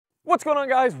What's going on,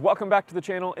 guys? Welcome back to the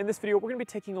channel. In this video, we're going to be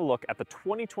taking a look at the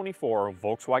 2024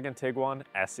 Volkswagen Tiguan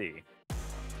SE.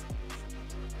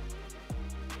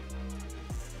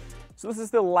 So this is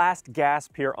the last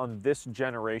gasp here on this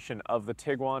generation of the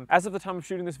Tiguan. As of the time of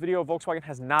shooting this video, Volkswagen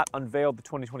has not unveiled the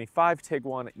 2025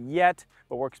 Tiguan yet,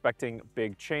 but we're expecting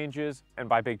big changes. And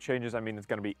by big changes, I mean it's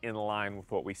going to be in line with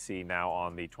what we see now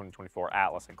on the 2024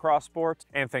 Atlas and Cross Sport,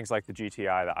 and things like the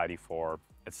GTI, the ID4,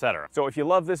 etc. So if you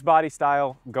love this body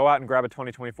style, go out and grab a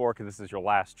 2024 because this is your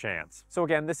last chance. So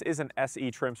again, this is an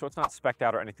SE trim, so it's not spec'd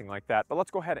out or anything like that, but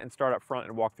let's go ahead and start up front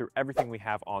and walk through everything we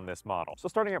have on this model. So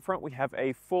starting up front, we have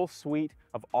a full suite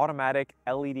of automatic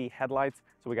LED headlights.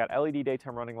 So we got LED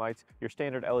daytime running lights, your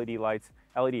standard LED lights,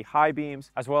 LED high beams,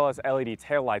 as well as LED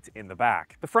tail lights in the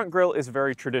back. The front grille is a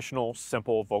very traditional,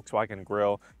 simple Volkswagen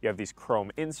grille. You have these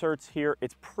chrome inserts here.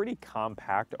 It's pretty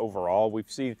compact overall. We've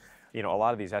seen a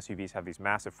lot of these SUVs have these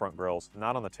massive front grills.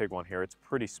 Not on the Tiguan here, it's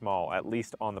pretty small, at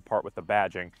least on the part with the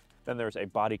badging. Then there's a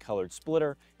body colored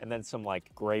splitter and then some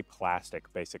like gray plastic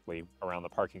basically around the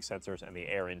parking sensors and the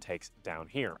air intakes down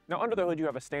here. Now under the hood you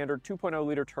have a standard 2.0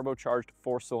 liter turbocharged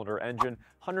 4-cylinder engine,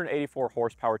 184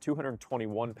 horsepower,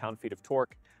 221 pound-feet of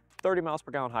torque, 30 miles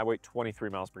per gallon highway, 23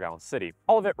 miles per gallon city.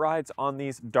 All of it rides on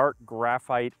these dark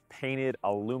graphite painted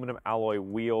aluminum alloy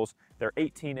wheels. They're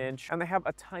 18-inch and they have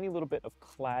a tiny little bit of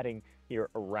cladding here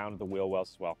around the wheel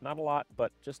wells as well. Not a lot,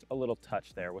 but just a little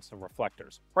touch there with some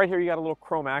reflectors. Right here you got a little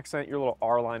chrome accent. Your little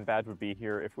R-line badge would be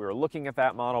here if we were looking at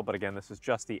that model, but again, this is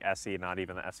just the SE, not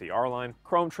even the SE R-line.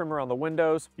 Chrome trim around the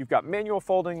windows. You've got manual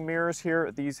folding mirrors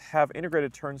here. These have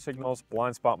integrated turn signals,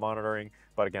 blind spot monitoring,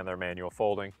 but again, they're manual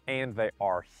folding, and they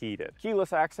are heated.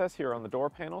 Keyless access here on the door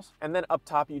panels. And then up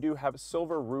top, you do have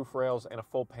silver roof rails and a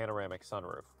full panoramic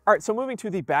sunroof. All right, so moving to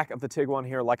the back of the Tiguan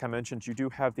here, like I mentioned, you do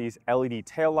have these LED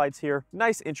tail lights here.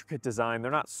 Nice intricate design.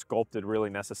 They're not sculpted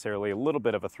really necessarily. A little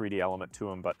bit of a 3D element to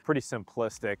them, but pretty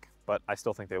simplistic, but I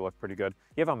still think they look pretty good.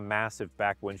 You have a massive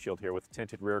back windshield here with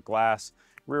tinted rear glass,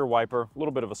 rear wiper, a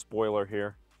little bit of a spoiler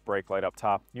here, brake light up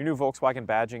top. Your new Volkswagen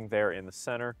badging there in the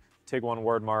center. Tiguan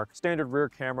word mark, standard rear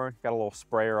camera, got a little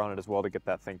sprayer on it as well to get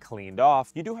that thing cleaned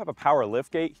off. You do have a power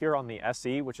liftgate here on the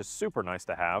SE, which is super nice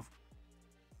to have.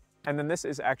 And then this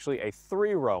is actually a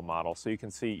 3-row model, so you can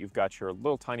see you've got your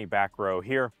little tiny back row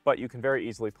here, but you can very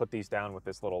easily put these down with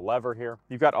this little lever here.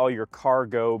 You've got all your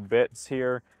cargo bits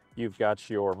here. You've got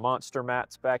your monster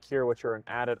mats back here, which are an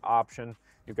added option.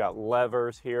 You've got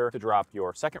levers here to drop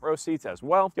your second row seats as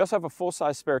well. You also have a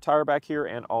full-size spare tire back here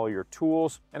and all your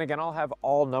tools. And again, I'll have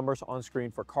all numbers on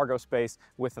screen for cargo space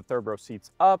with the third row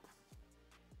seats up,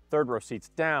 third row seats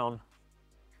down,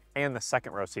 and the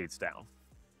second row seats down.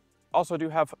 Also do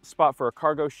have a spot for a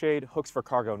cargo shade, hooks for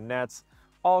cargo nets,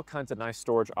 all kinds of nice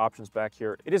storage options back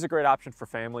here. It is a great option for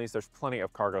families. There's plenty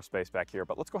of cargo space back here,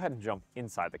 but let's go ahead and jump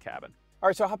inside the cabin. All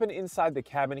right, so hopping inside the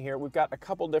cabin here, we've got a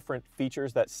couple different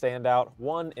features that stand out,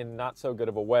 one in not so good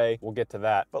of a way. We'll get to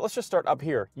that, but let's just start up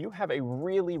here. You have a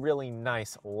really, really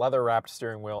nice leather-wrapped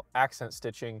steering wheel, accent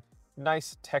stitching,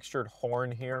 nice textured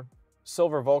horn here.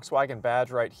 Silver Volkswagen badge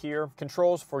right here.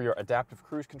 Controls for your adaptive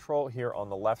cruise control here on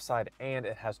the left side, and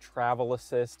it has travel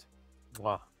assist.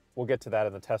 We'll get to that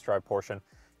in the test drive portion.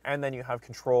 And then you have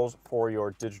controls for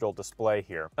your digital display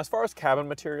here. As far as cabin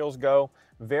materials go,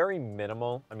 very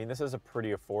minimal. I mean, this is a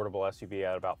pretty affordable SUV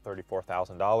at about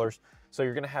 $34,000. So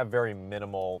you're gonna have very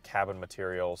minimal cabin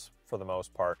materials for the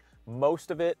most part. Most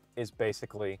of it is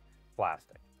basically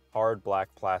plastic. Hard black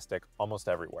plastic almost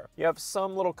everywhere. You have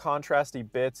some little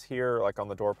contrasty bits here, like on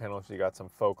the door panels, you got some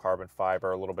faux carbon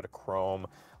fiber, a little bit of chrome,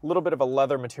 a little bit of a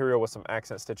leather material with some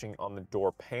accent stitching on the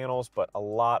door panels, but a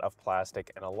lot of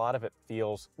plastic, and a lot of it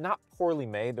feels not poorly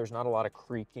made. There's not a lot of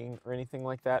creaking or anything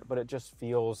like that, but it just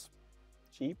feels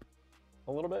cheap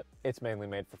a little bit. It's mainly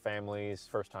made for families,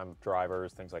 first-time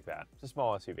drivers, things like that. It's a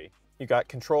small SUV. You got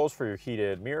controls for your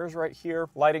heated mirrors right here,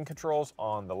 lighting controls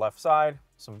on the left side,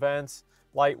 some vents,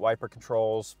 light wiper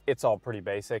controls. It's all pretty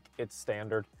basic, it's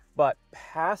standard. But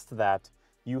past that,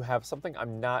 you have something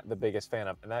I'm not the biggest fan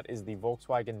of, and that is the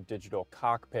Volkswagen Digital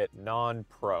Cockpit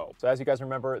Non-Pro. So as you guys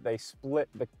remember, they split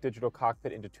the digital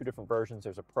cockpit into 2 different versions.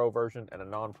 There's a Pro version and a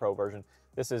Non-Pro version.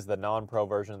 This is the Non-Pro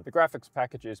version. The graphics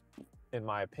package is, in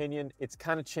my opinion, it's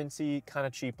kind of chintzy, kind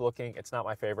of cheap looking. It's not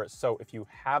my favorite. So if you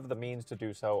have the means to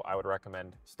do so, I would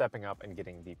recommend stepping up and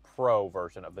getting the Pro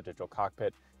version of the digital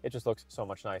cockpit. It just looks so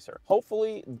much nicer.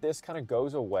 Hopefully this kind of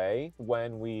goes away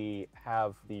when we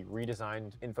have the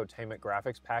redesigned infotainment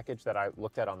graphics package that I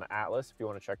looked at on the Atlas. If you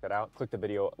want to check that out, click the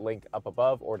video link up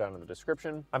above or down in the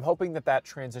description. I'm hoping that that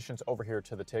transitions over here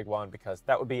to the Tiguan because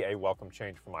that would be a welcome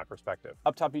change from my perspective.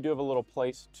 Up top, you do have a little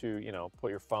place to,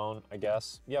 put your phone, I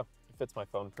guess. Yeah, fits my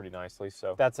phone pretty nicely,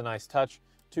 so that's a nice touch.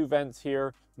 2 vents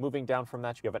here. Moving down from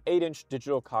that, you have an 8-inch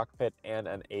digital cockpit and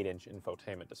an 8-inch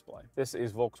infotainment display. This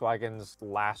is Volkswagen's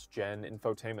last gen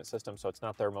infotainment system, so it's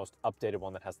not their most updated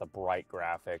one that has the bright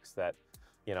graphics that,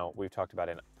 you know, we've talked about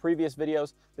in previous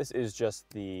videos. This is just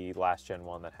the last gen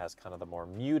one that has kind of the more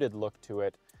muted look to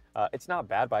it. It's not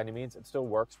bad by any means. It still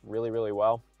works really, really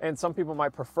well. And some people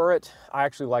might prefer it. I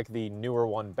actually like the newer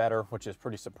one better, which is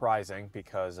pretty surprising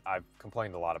because I've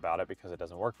complained a lot about it because it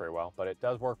doesn't work very well, but it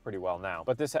does work pretty well now.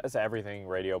 But this has everything: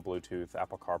 radio, Bluetooth,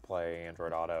 Apple CarPlay,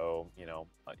 Android Auto, you know,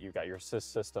 you've got your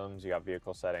assist systems, you got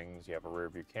vehicle settings, you have a rear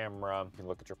view camera, you can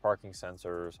look at your parking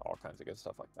sensors, all kinds of good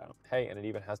stuff like that. Hey, and it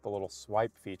even has the little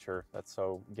swipe feature that's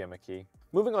so gimmicky.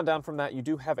 Moving on down from that, you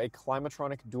do have a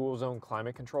Climatronic dual zone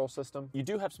climate control system. You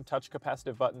do have some touch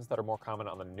capacitive buttons that are more common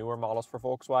on the newer models for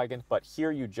Volkswagen, but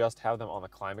here you just have them on the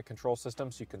climate control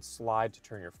system, so you can slide to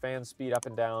turn your fan speed up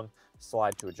and down,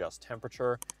 slide to adjust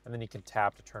temperature, and then you can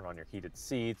tap to turn on your heated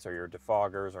seats or your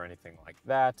defoggers or anything like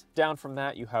that. Down from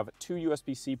that, you have 2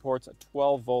 USB-C ports, a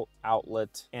 12-volt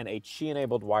outlet, and a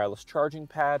Qi-enabled wireless charging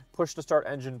pad. Push to start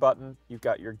engine button. You've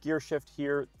got your gear shift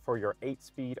here for your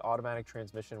 8-speed automatic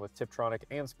transmission with Tiptronic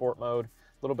and sport mode. A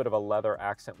little bit of a leather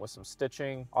accent with some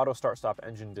stitching, auto start stop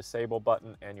engine disable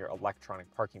button, and your electronic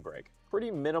parking brake.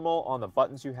 Pretty minimal on the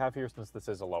buttons you have here since this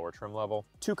is a lower trim level.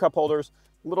 2 cup holders,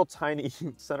 little tiny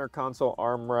center console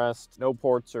armrest, no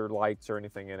ports or lights or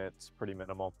anything in it. It's pretty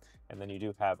minimal. And then you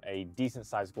do have a decent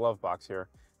sized glove box here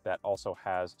that also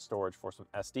has storage for some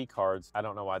SD cards. I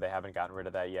don't know why they haven't gotten rid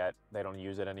of that yet. They don't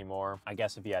use it anymore. I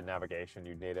guess if you had navigation,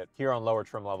 you'd need it. Here on lower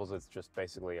trim levels, it's just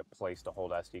basically a place to hold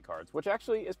SD cards, which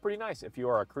actually is pretty nice if you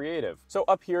are a creative. So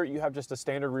up here, you have just a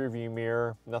standard rear view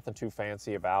mirror, nothing too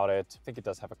fancy about it. I think it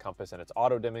does have a compass and it's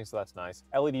auto dimming, so that's nice.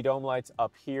 LED dome lights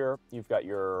up here. You've got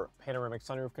your panoramic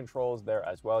sunroof controls there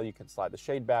as well. You can slide the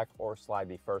shade back or slide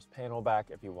the first panel back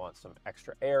if you want some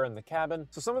extra air in the cabin.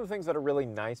 So some of the things that are really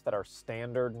nice that are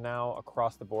standard now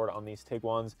across the board on these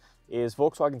Tiguans is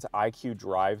Volkswagen's IQ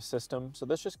Drive system. So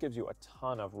this just gives you a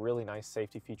ton of really nice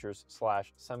safety features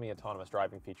 / semi-autonomous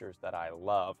driving features that I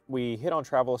love. We hit on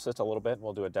travel assist a little bit, and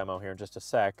we'll do a demo here in just a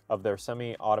sec of their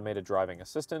semi-automated driving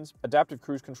assistance, adaptive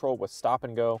cruise control with stop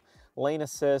and go, lane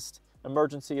assist,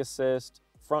 emergency assist,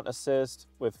 front assist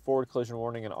with forward collision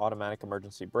warning and automatic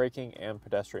emergency braking and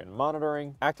pedestrian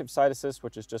monitoring, active side assist,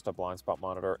 which is just a blind spot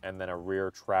monitor, and then a rear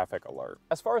traffic alert.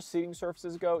 As far as seating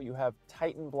surfaces go, you have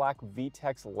Titan Black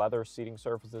VTEX leather seating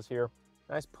surfaces here.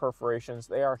 Nice perforations.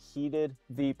 They are heated.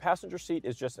 The passenger seat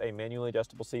is just a manually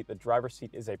adjustable seat. The driver's seat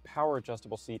is a power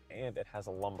adjustable seat, and it has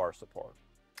a lumbar support.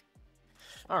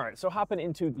 All right, so hopping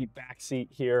into the back seat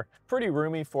here, pretty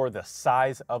roomy for the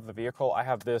size of the vehicle. I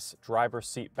have this driver's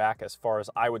seat back as far as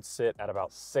I would sit at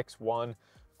about 6'1",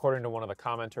 according to one of the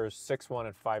commenters, 6'1"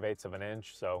 and 5/8 of an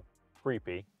inch, so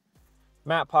creepy.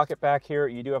 Matte pocket back here.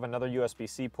 You do have another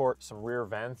USB-C port, some rear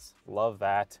vents, love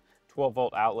that.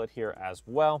 12-volt outlet here as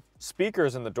well.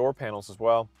 Speakers in the door panels as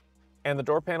well. And the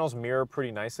door panels mirror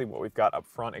pretty nicely what we've got up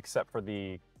front, except for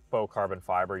the faux carbon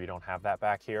fiber. You don't have that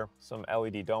back here. Some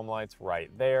LED dome lights right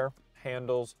there,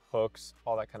 handles, hooks,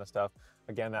 all that kind of stuff.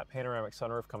 Again, that panoramic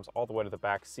sunroof comes all the way to the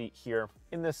back seat here.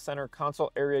 In this center console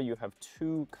area, you have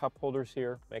 2 cup holders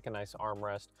here, make a nice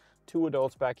armrest. 2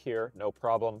 adults back here, no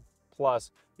problem.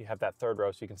 Plus, you have that third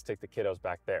row so you can stick the kiddos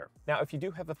back there. Now, if you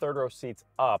do have the third row seats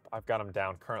up, I've got them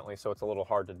down currently, so it's a little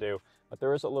hard to do, but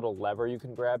there is a little lever you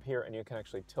can grab here and you can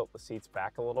actually tilt the seats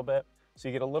back a little bit. So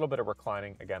you get a little bit of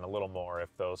reclining, again, a little more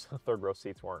if those third row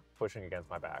seats weren't pushing against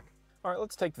my back. All right,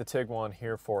 let's take the Tiguan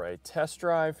here for a test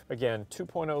drive. Again,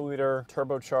 2.0 liter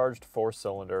turbocharged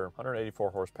 4-cylinder,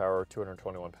 184 horsepower,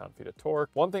 221 pound-feet of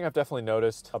torque. One thing I've definitely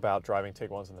noticed about driving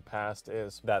Tiguans in the past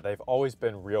is that they've always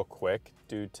been real quick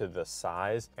due to the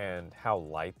size and how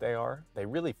light they are. They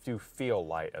really do feel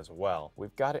light as well.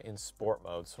 We've got it in sport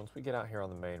mode, so once we get out here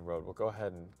on the main road, we'll go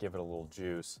ahead and give it a little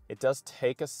juice. It does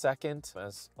take a second,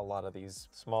 as a lot of these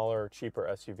smaller, cheaper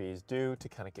SUVs do, to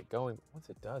kind of get going, but once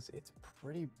it does, it's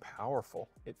pretty powerful.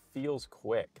 It feels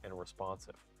quick and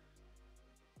responsive.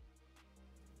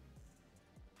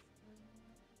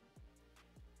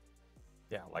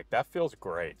 Yeah, like that feels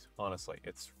great, honestly.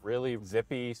 It's really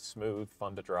zippy, smooth,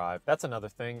 fun to drive. That's another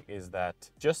thing, is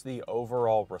that just the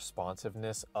overall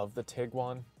responsiveness of the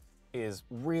Tiguan is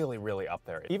really, really up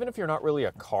there. Even if you're not really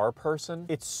a car person,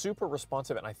 it's super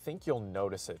responsive, and I think you'll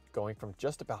notice it going from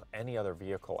just about any other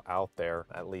vehicle out there,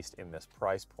 at least in this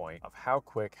price point, of how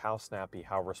quick, how snappy,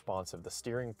 how responsive the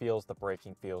steering feels, the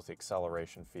braking feels, the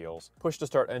acceleration feels. Push to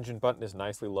start engine button is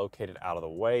nicely located out of the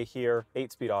way here.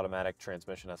 8-speed automatic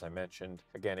transmission, as I mentioned.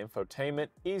 Again, infotainment,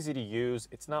 easy to use.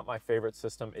 It's not my favorite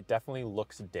system. It definitely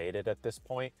looks dated at this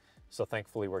point, so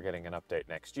thankfully we're getting an update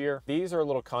next year. These are a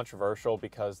little controversial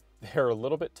because they're a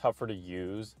little bit tougher to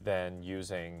use than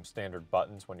using standard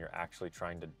buttons when you're actually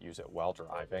trying to use it while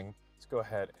driving. Let's go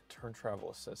ahead and turn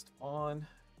travel assist on.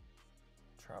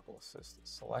 Travel assist is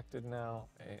selected now,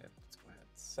 and let's go ahead and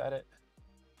set it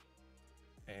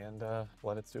and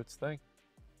let it do its thing.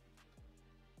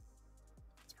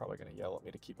 It's probably going to yell at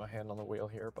me to keep my hand on the wheel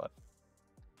here, but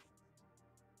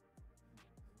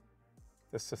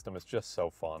this system is just so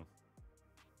fun.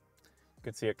 You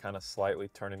can see it kind of slightly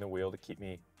turning the wheel to keep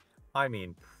me, I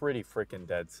mean, pretty freaking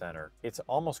dead center. It's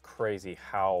almost crazy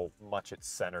how much it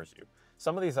centers you.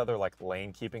 Some of these other like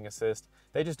lane keeping assist,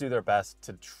 they just do their best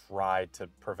to try to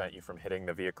prevent you from hitting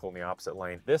the vehicle in the opposite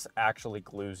lane. This actually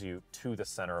glues you to the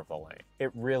center of the lane.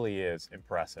 It really is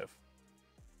impressive.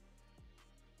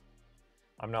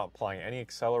 I'm not applying any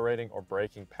accelerating or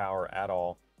braking power at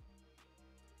all,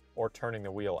 or turning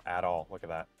the wheel at all. Look at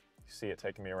that. You see it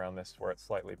taking me around this where it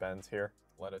slightly bends here.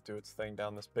 Let it do its thing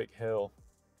down this big hill.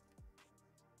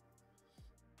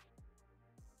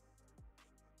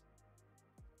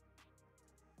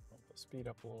 Bump the speed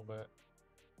up a little bit.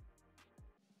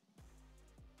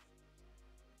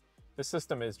 This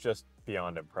system is just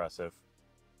beyond impressive.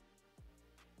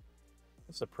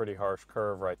 It's a pretty harsh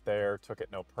curve right there. Took it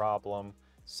no problem.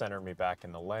 Center me back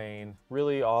in the lane.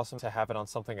 Really awesome to have it on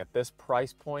something at this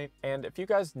price point. And if you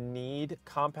guys need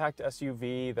compact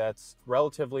SUV that's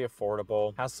relatively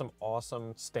affordable, has some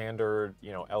awesome standard,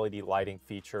 LED lighting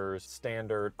features,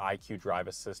 standard IQ drive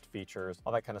assist features,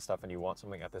 all that kind of stuff, and you want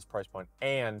something at this price point,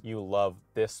 and you love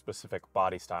this specific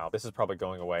body style, this is probably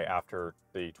going away after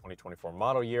the 2024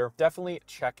 model year. Definitely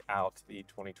check out the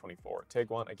 2024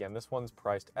 Tiguan. Again, this one's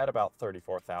priced at about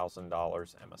 $34,000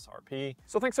 MSRP.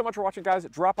 So thanks so much for watching, guys.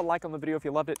 Drop a like on the video if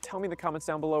you loved it. Tell me in the comments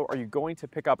down below, are you going to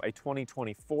pick up a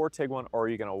 2024 Tiguan, or are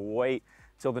you going to wait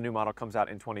till the new model comes out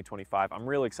in 2025? I'm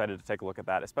really excited to take a look at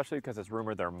that, especially because it's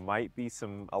rumored there might be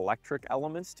some electric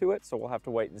elements to it, so we'll have to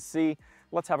wait and see.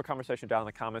 Let's have a conversation down in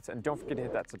the comments, and don't forget to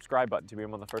hit that subscribe button to be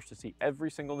among the first to see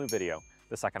every single new video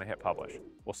the second I hit publish.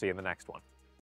 We'll see you in the next one.